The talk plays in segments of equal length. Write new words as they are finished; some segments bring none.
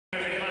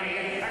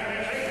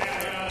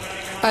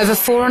Over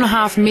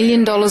 $4.5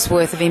 million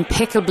worth of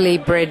impeccably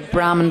bred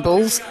Brahman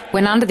bulls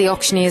went under the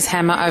auctioneer's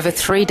hammer over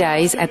 3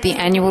 days at the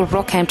annual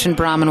Rockhampton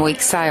Brahman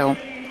Week Sale.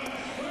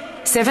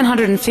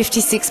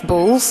 756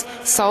 bulls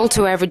sold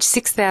to average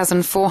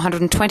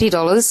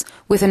 $6,420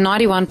 with a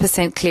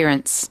 91%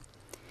 clearance.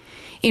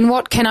 In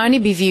what can only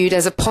be viewed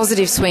as a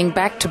positive swing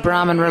back to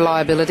Brahman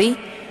reliability,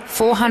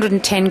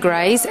 410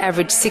 greys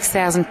averaged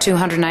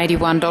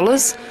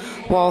 $6,281,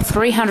 while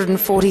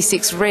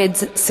 346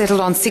 reds settled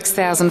on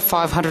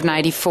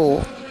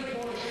 $6,584.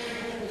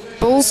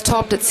 Bulls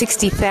topped at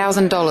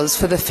 $60,000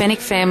 for the Fennec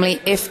family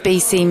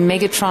FBC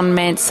Megatron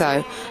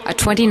Manso, a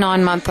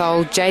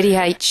 29-month-old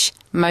JDH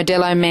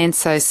Modelo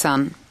Manso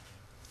son.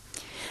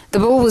 The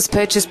bull was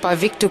purchased by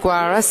Victor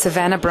Guara,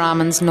 Savannah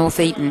Brahmans, North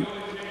Eaton.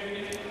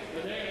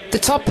 The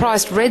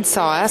top-priced red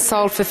sire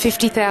sold for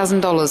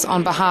 $50,000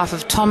 on behalf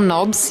of Tom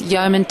Nobbs,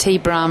 Yeoman T.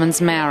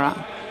 Brahmans,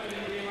 Mowra.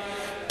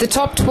 The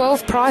top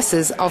 12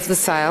 prices of the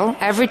sale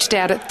averaged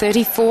out at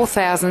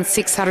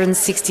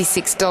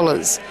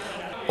 $34,666,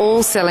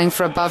 all selling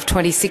for above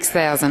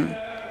 $26,000.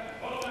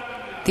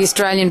 The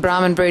Australian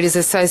Brahman Breeders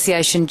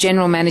Association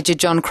General Manager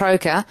John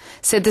Croker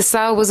said the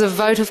sale was a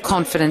vote of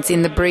confidence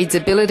in the breed's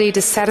ability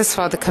to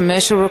satisfy the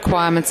commercial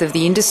requirements of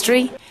the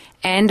industry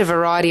and a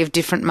variety of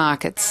different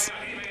markets.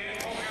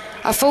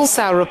 A full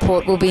sale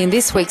report will be in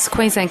this week's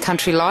Queensland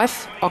Country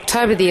Life,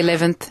 October the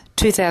 11th,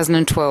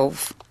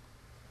 2012.